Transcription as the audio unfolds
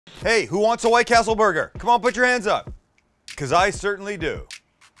Hey, who wants a White Castle burger? Come on, put your hands up. Because I certainly do.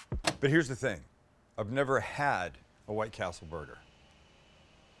 But here's the thing. I've never had a White Castle burger.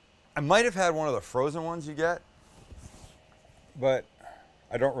 I might have had one of the frozen ones you get, but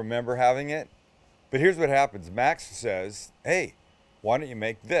I don't remember having it. But here's what happens. Max says, hey, why don't you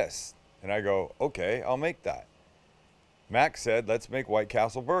make this? And I go, okay, I'll make that. Max said, let's make White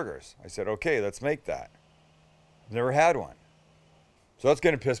Castle burgers. I said, okay, let's make that. Never had one. So that's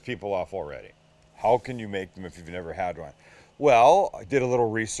going to piss people off already. How can you make them if you've never had one? Well, I did a little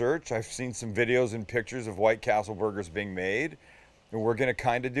research. I've seen some videos and pictures of White Castle burgers being made. And we're going to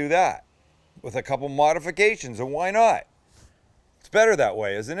kind of do that with a couple modifications. And why not? It's better that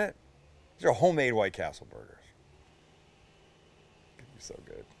way, isn't it? These are homemade White Castle burgers. They're so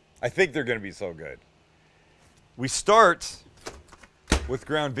good. I think they're going to be so good. We start with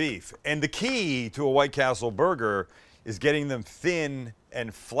ground beef. And the key to a White Castle burger is getting them thin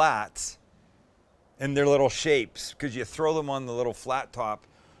and flat in their little shapes, because you throw them on the little flat top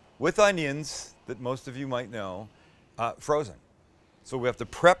with onions that most of you might know, frozen. So we have to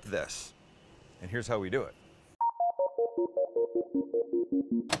prep this, and here's how we do it.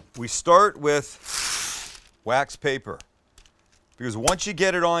 We start with wax paper, because once you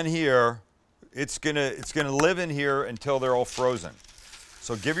get it on here, it's gonna live in here until they're all frozen.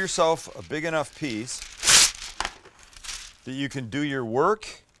 So give yourself a big enough piece that you can do your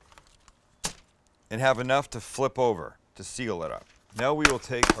work and have enough to flip over to seal it up. Now we will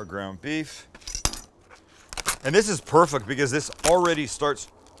take our ground beef. And this is perfect because this already starts,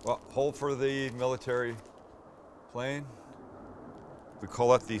 well, hold for the military plane. We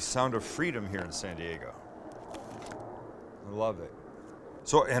call it the sound of freedom here in San Diego. I love it.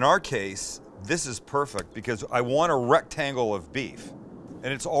 So in our case, this is perfect because I want a rectangle of beef.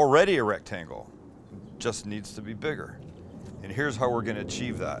 And it's already a rectangle. It just needs to be bigger. And here's how we're going to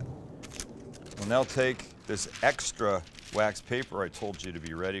achieve that. We'll now take this extra wax paper I told you to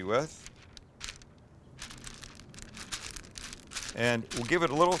be ready with. And we'll give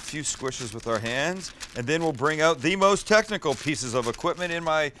it a little few squishes with our hands, and then we'll bring out the most technical pieces of equipment in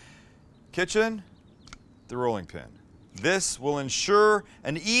my kitchen, the rolling pin. This will ensure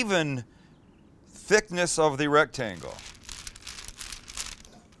an even thickness of the rectangle,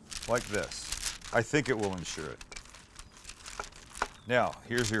 like this. I think it will ensure it. Now,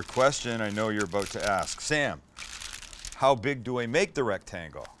 here's your question I know you're about to ask. Sam, how big do I make the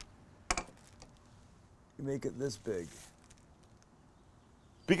rectangle? You make it this big.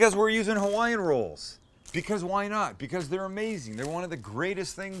 Because we're using Hawaiian rolls. Because why not? Because they're amazing. They're one of the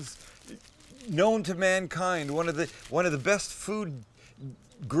greatest things known to mankind. One of the best food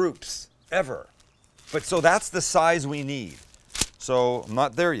groups ever. But so that's the size we need. So I'm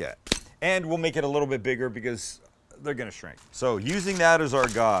not there yet. And we'll make it a little bit bigger because they're going to shrink. So using that as our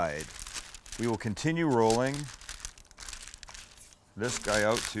guide, we will continue rolling this guy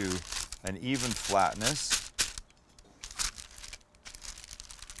out to an even flatness.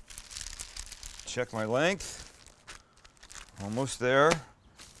 Check my length, almost there.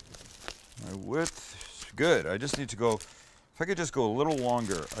 My width is good. I just need to go, if I could just go a little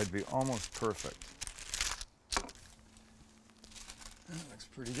longer, I'd be almost perfect. That looks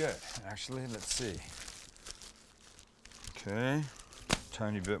pretty good. Actually, let's see. Okay,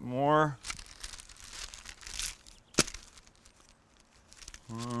 tiny bit more.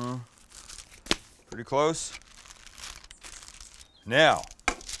 Pretty close. Now,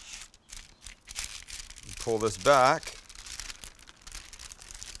 pull this back.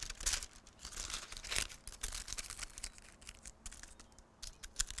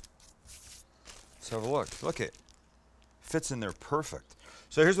 Let's have a look. Look, it fits in there perfect.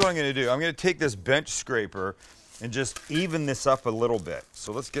 So here's what I'm going to do. I'm going to take this bench scraper and just even this up a little bit.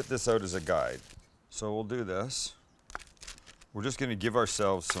 So let's get this out as a guide. So we'll do this. We're just going to give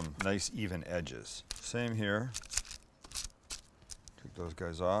ourselves some nice even edges. Same here. Take those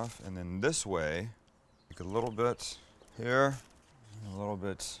guys off. And then this way, take a little bit here, a little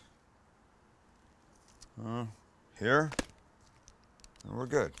bit here, and we're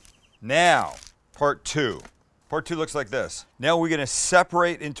good. Now, part two. Part two looks like this. Now we're going to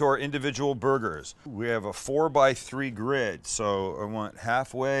separate into our individual burgers. We have a 4x3 grid, so I want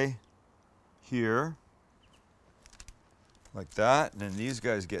halfway here, like that, and then these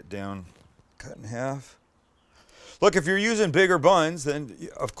guys get down, cut in half. Look, if you're using bigger buns, then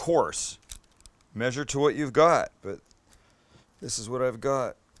of course, measure to what you've got, but this is what I've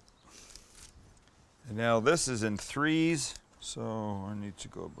got. And now this is in threes, so I need to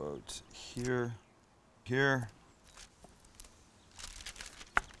go about here, here.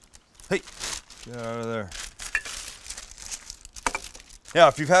 Hey, get out of there. Now,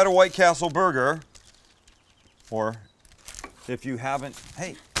 if you've had a White Castle burger, or if you haven't,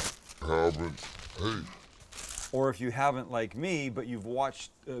 or if you haven't like me, but you've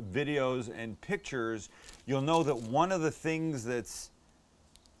watched videos and pictures, you'll know that one of the things that's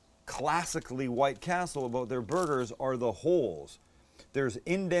classically White Castle about their burgers are the holes. There's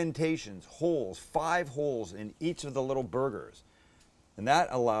indentations, holes, 5 holes in each of the little burgers. And that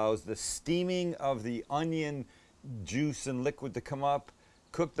allows the steaming of the onion juice and liquid to come up,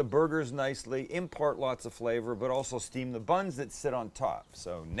 cook the burgers nicely, impart lots of flavor, but also steam the buns that sit on top.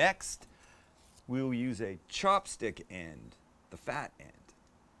 So next, we will use a chopstick end, the fat end,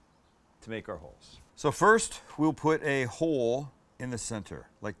 to make our holes. So first, we'll put a hole in the center,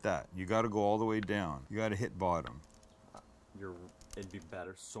 like that. You gotta go all the way down. You gotta hit bottom. It'd be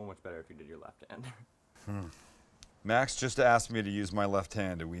better, so much better if you did your left hand. Max just asked me to use my left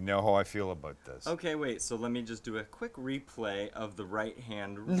hand, and we know how I feel about this. Okay, wait, so let me just do a quick replay of the right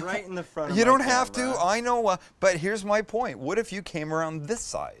hand right in the front of You my don't have camera. to, I know, but here's my point. What if you came around this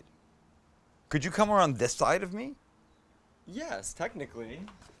side? Could you come around this side of me? Yes, technically.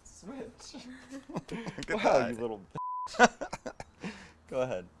 Switch. Look at Wow, that. you little Go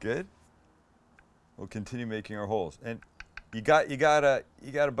ahead. Good? We'll continue making our holes. And you gotta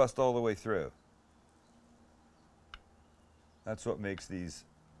bust all the way through. That's what makes these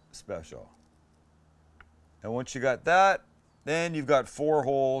special. And once you got that, then you've got 4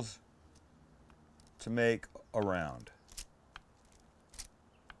 holes to make a round.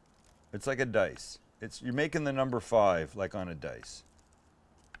 It's like a dice. You're making the number 5 like on a dice.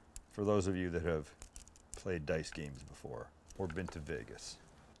 For those of you that have played dice games before or been to Vegas.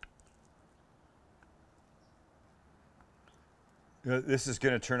 This is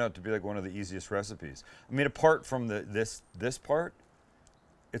going to turn out to be like one of the easiest recipes. I mean, apart from this part,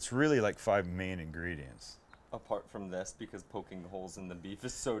 it's really like 5 main ingredients. Apart from this, because poking holes in the beef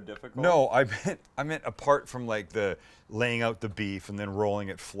is so difficult. No, I meant apart from like the laying out the beef and then rolling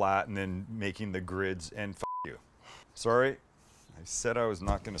it flat and then making the grids and f you. Sorry, I said I was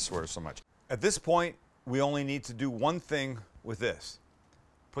not going to swear so much. At this point, we only need to do one thing with this.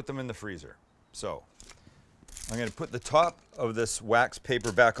 Put them in the freezer. So I'm going to put the top of this wax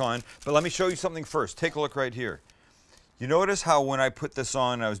paper back on, but let me show you something first. Take a look right here. You notice how when I put this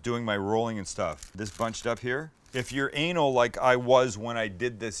on, I was doing my rolling and stuff. This bunched up here. If you're anal like I was when I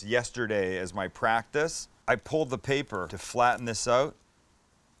did this yesterday as my practice, I pulled the paper to flatten this out,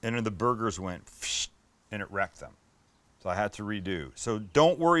 and then the burgers went and it wrecked them. So I had to redo. So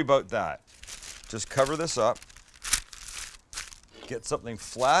don't worry about that. Just cover this up. Get something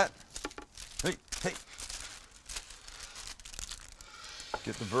flat. Hey.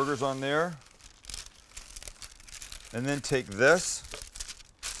 Get the burgers on there. And then take this.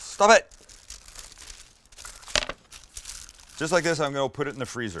 Stop it! Just like this, I'm going to put it in the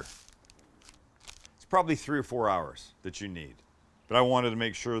freezer. It's probably 3 or 4 hours that you need. But I wanted to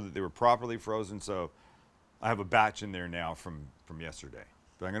make sure that they were properly frozen, so I have a batch in there now from yesterday.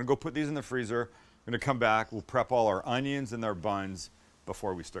 But I'm going to go put these in the freezer. I'm going to come back. We'll prep all our onions and our buns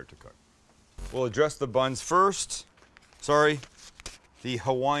before we start to cook. We'll address the buns first. Sorry, the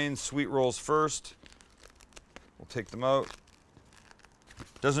Hawaiian sweet rolls first. We'll take them out.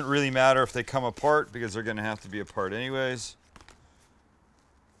 Doesn't really matter if they come apart because they're going to have to be apart anyways.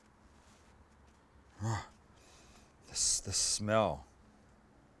 The smell.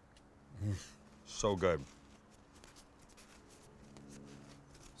 So good.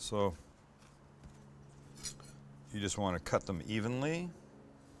 So you just want to cut them evenly.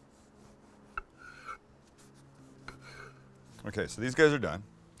 Okay, so these guys are done.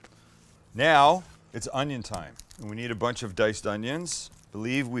 Now it's onion time. And we need a bunch of diced onions. I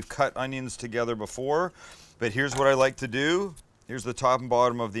believe we've cut onions together before, but here's what I like to do. Here's the top and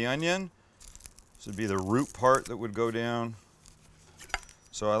bottom of the onion. This would be the root part that would go down.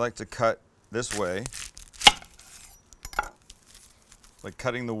 So I like to cut this way, like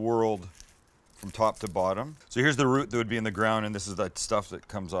cutting the world from top to bottom. So here's the root that would be in the ground, and this is the stuff that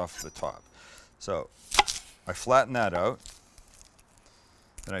comes off the top. So I flatten that out,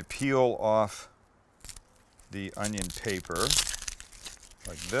 then I peel off the onion paper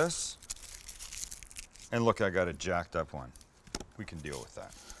like this. And look, I got a jacked up one. We can deal with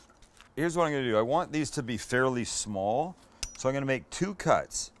that. Here's what I'm going to do. I want these to be fairly small, so I'm going to make 2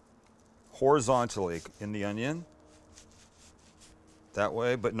 cuts horizontally in the onion. That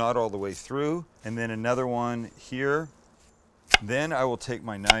way, but not all the way through. And then another one here. Then I will take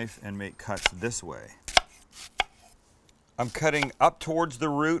my knife and make cuts this way. I'm cutting up towards the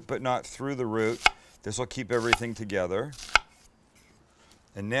root, but not through the root. This will keep everything together.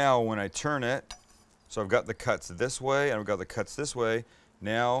 And now when I turn it, so I've got the cuts this way, and I've got the cuts this way,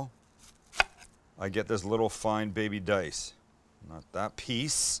 Now I get this little fine baby dice. Not that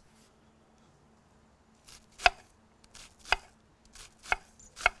piece.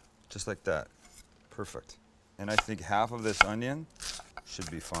 Just like that. Perfect. And I think half of this onion should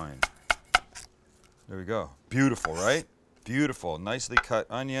be fine. There we go. Beautiful, right? Beautiful. Nicely cut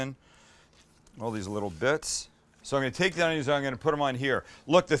onion. All these little bits. So I'm going to take the onions and I'm going to put them on here.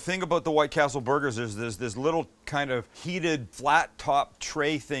 Look, the thing about the White Castle burgers is there's this little kind of heated flat top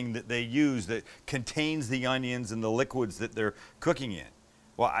tray thing that they use that contains the onions and the liquids that they're cooking in.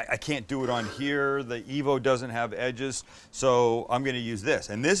 Well, I can't do it on here. The Evo doesn't have edges, so I'm going to use this.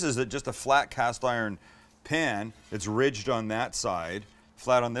 And this is just a flat cast iron pan. It's ridged on that side,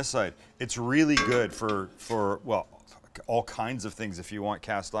 flat on this side. It's really good for well, all kinds of things if you want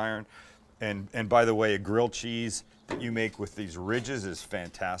cast iron. And by the way, a grilled cheese that you make with these ridges is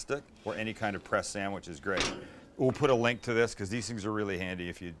fantastic, or any kind of pressed sandwich is great. We'll put a link to this because these things are really handy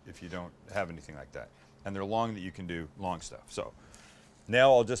if you don't have anything like that. And they're long that you can do long stuff. So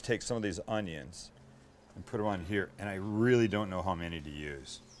now I'll just take some of these onions and put them on here, and I really don't know how many to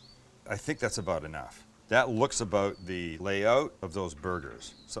use. I think that's about enough. That looks about the layout of those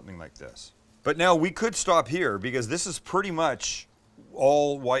burgers, something like this. But now we could stop here because this is pretty much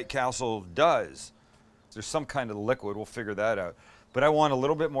all White Castle does. There's some kind of liquid, we'll figure that out. But I want a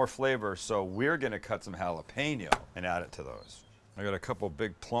little bit more flavor, so we're gonna cut some jalapeno and add it to those. I got a couple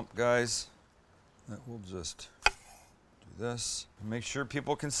big plump guys that we'll just do this. Make sure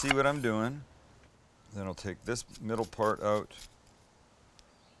people can see what I'm doing. Then I'll take this middle part out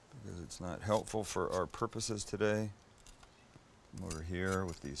because it's not helpful for our purposes today. Over here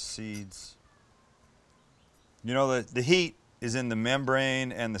with these seeds. You know, the heat is in the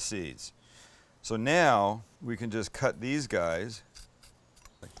membrane and the seeds. So now we can just cut these guys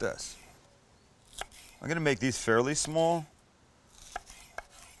like this. I'm gonna make these fairly small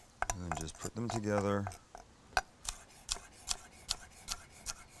and then just put them together.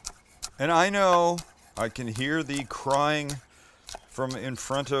 And I know I can hear the crying from in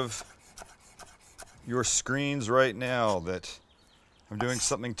front of your screens right now that I'm doing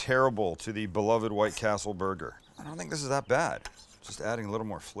something terrible to the beloved White Castle burger. I don't think this is that bad. Just adding a little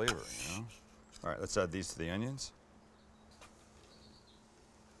more flavor, you know? All right, let's add these to the onions.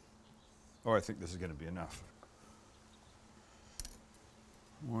 Oh, I think this is gonna be enough.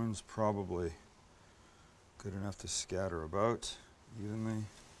 One's probably good enough to scatter about evenly.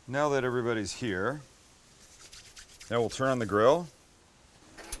 Now that everybody's here, now we'll turn on the grill.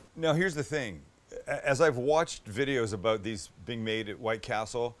 Now here's the thing. As I've watched videos about these being made at White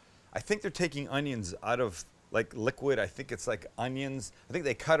Castle, I think they're taking onions out of like liquid. I think it's like onions. I think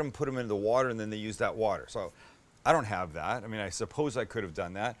they cut them, put them into the water, and then they use that water. So I don't have that. I mean, I suppose I could have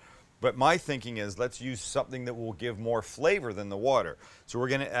done that. But my thinking is let's use something that will give more flavor than the water. So we're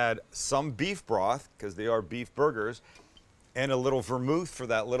gonna add some beef broth, because they are beef burgers, and a little vermouth for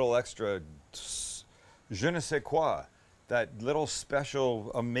that little extra je ne sais quoi. That little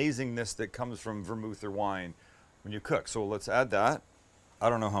special amazingness that comes from vermouth or wine when you cook. So let's add that. I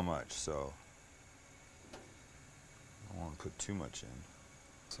don't know how much, so I don't want to put too much in.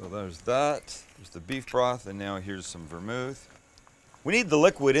 So there's that, there's the beef broth, and now here's some vermouth. We need the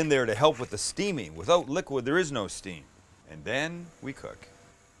liquid in there to help with the steaming. Without liquid, there is no steam. And then we cook.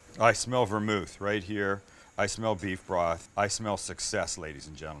 I smell vermouth right here. I smell beef broth. I smell success, ladies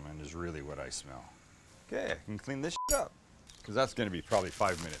and gentlemen, is really what I smell. Okay, I can clean this shit up, because that's going to be probably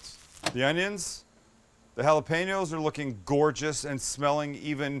 5 minutes. The onions, the jalapenos are looking gorgeous and smelling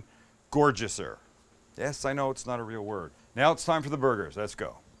even gorgeouser. Yes, I know it's not a real word. Now it's time for the burgers. Let's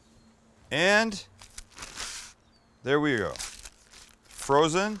go. And there we go.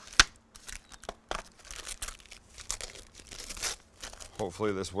 Frozen.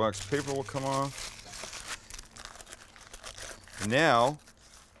 Hopefully this wax paper will come off. Now,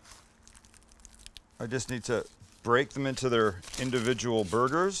 I just need to break them into their individual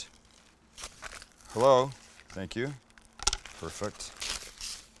burgers. Hello, thank you. Perfect.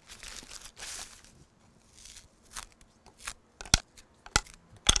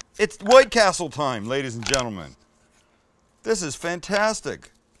 It's White Castle time, ladies and gentlemen. This is fantastic.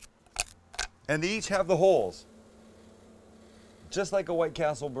 And they each have the holes. Just like a White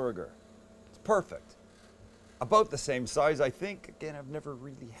Castle burger. It's perfect. About the same size, I think. Again, I've never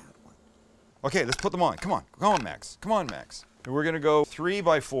really had one. Okay, let's put them on. Come on. Come on, Max. Come on, Max. And we're going to go 3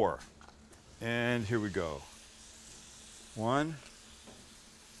 by 4. And here we go. 1,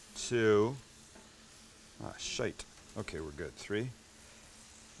 2. Ah, shite. Okay, we're good. 3.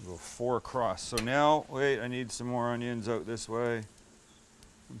 We'll go 4 across. So now, wait, I need some more onions out this way.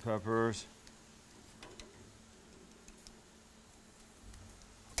 Some peppers.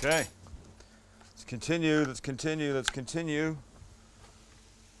 Okay. Let's continue, let's continue, let's continue.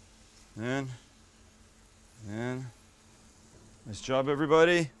 And, nice job,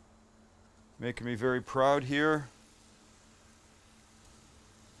 everybody. Making me very proud here.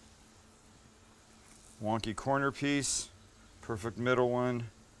 Wonky corner piece, perfect middle one,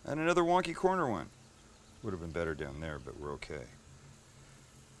 and another wonky corner one. Would have been better down there, but we're okay.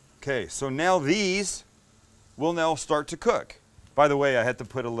 Okay, so now these will now start to cook. By the way, I had to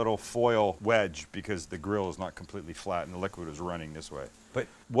put a little foil wedge because the grill is not completely flat and the liquid is running this way. But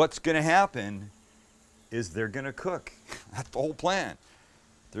what's gonna happen is they're gonna cook. That's the whole plan.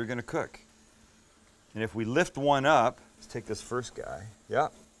 They're gonna cook. And if we lift one up, let's take this first guy. Yeah,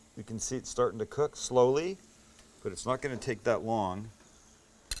 you can see it's starting to cook slowly, but it's not gonna take that long.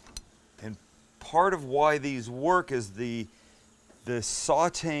 And part of why these work is the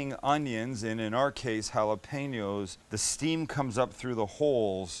sauteing onions, and in our case, jalapeños, the steam comes up through the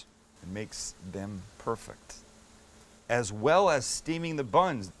holes and makes them perfect. As well as steaming the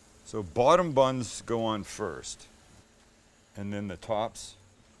buns. So bottom buns go on first, and then the tops.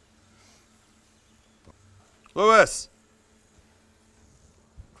 Louis!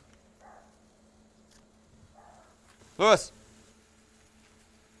 Louis!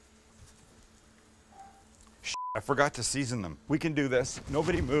 I forgot to season them. We can do this.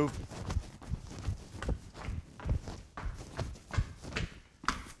 Nobody move.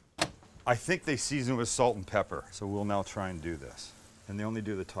 I think they season with salt and pepper, so we'll now try and do this. And they only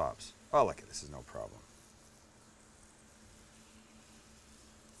do the tops. Oh, look, this is no problem.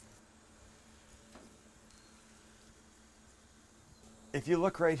 If you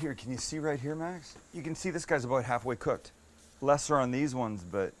look right here, can you see right here, Max? You can see this guy's about halfway cooked. Lesser on these ones,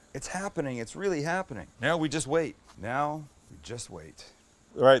 but it's happening. It's really happening. Now we just wait. Now we just wait.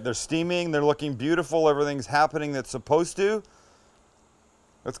 All right, they're steaming. They're looking beautiful. Everything's happening that's supposed to.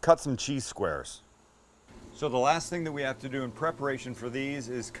 Let's cut some cheese squares. So the last thing that we have to do in preparation for these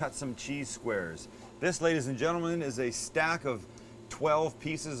is cut some cheese squares. This, ladies and gentlemen, is a stack of 12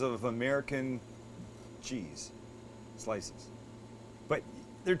 pieces of American cheese slices. But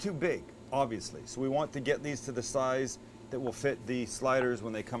they're too big, obviously. So we want to get these to the size that will fit the sliders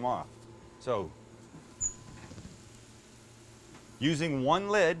when they come off. So, using one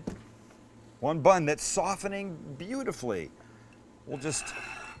lid, one bun that's softening beautifully, we'll just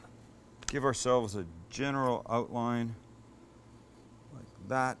give ourselves a general outline like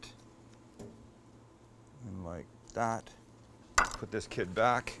that and like that. Put this kid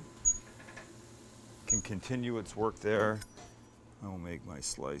back. Can continue its work there. I will make my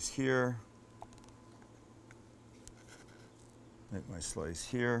slice here. Make my slice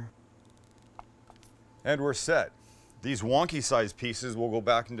here. And we're set. These wonky sized pieces will go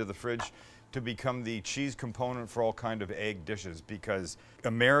back into the fridge to become the cheese component for all kind of egg dishes, because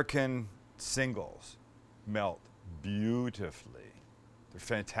American singles melt beautifully. They're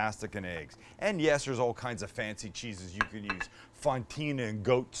fantastic in eggs. And yes, there's all kinds of fancy cheeses you can use. Fontina and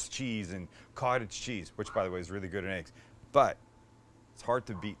goat's cheese and cottage cheese, which by the way is really good in eggs. But it's hard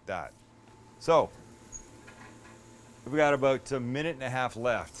to beat that. So, we've got about a minute and a half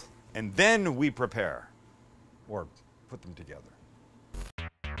left, and then we prepare, or put them together.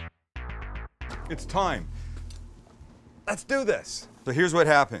 It's time. Let's do this. So here's what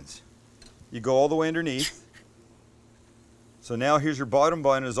happens. You go all the way underneath. So now here's your bottom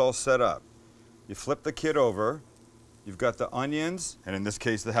bun is all set up. You flip the kid over. You've got the onions, and in this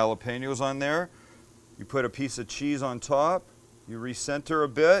case the jalapeños on there. You put a piece of cheese on top. You recenter a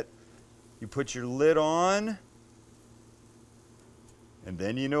bit. You put your lid on. And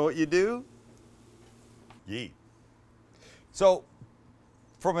then you know what you do? You eat. So,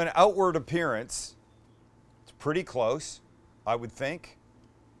 from an outward appearance, it's pretty close, I would think.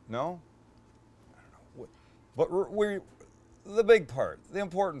 No? I don't know. But the big part, the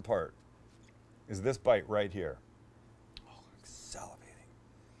important part, is this bite right here. Oh, I'm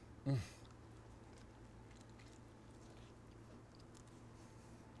salivating.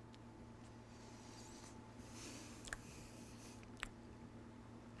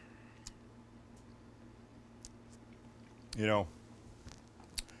 You know,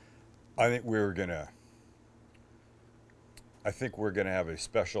 I think we're gonna have a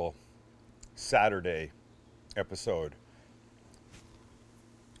special Saturday episode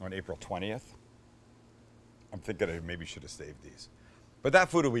on April 20th. I'm thinking I maybe should have saved these. But that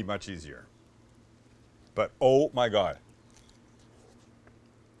food will be much easier. But oh my God.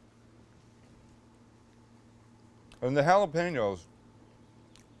 And the jalapeños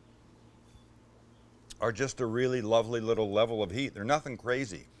are just a really lovely little level of heat. They're nothing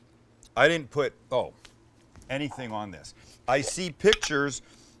crazy. I didn't put, anything on this. I see pictures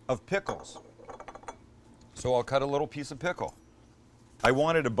of pickles. So I'll cut a little piece of pickle. I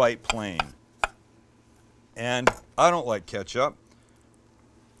wanted a bite plain. And I don't like ketchup.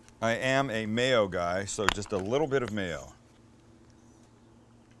 I am a mayo guy, so just a little bit of mayo.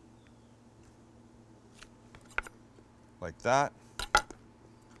 Like that.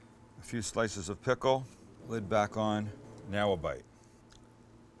 A few slices of pickle. Lid back on. Now a bite.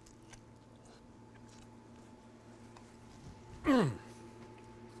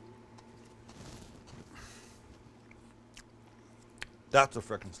 That's a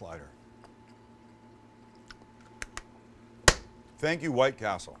frickin' slider. Thank you, White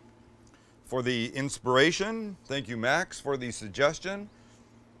Castle, for the inspiration. Thank you, Max, for the suggestion.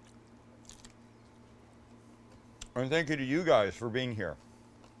 And thank you to you guys for being here,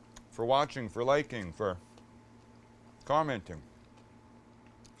 for watching, for liking, for commenting,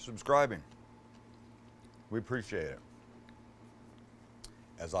 subscribing. We appreciate it,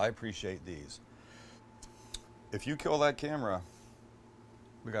 as I appreciate these. If you kill that camera,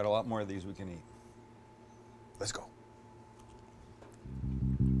 we got a lot more of these we can eat. Let's go.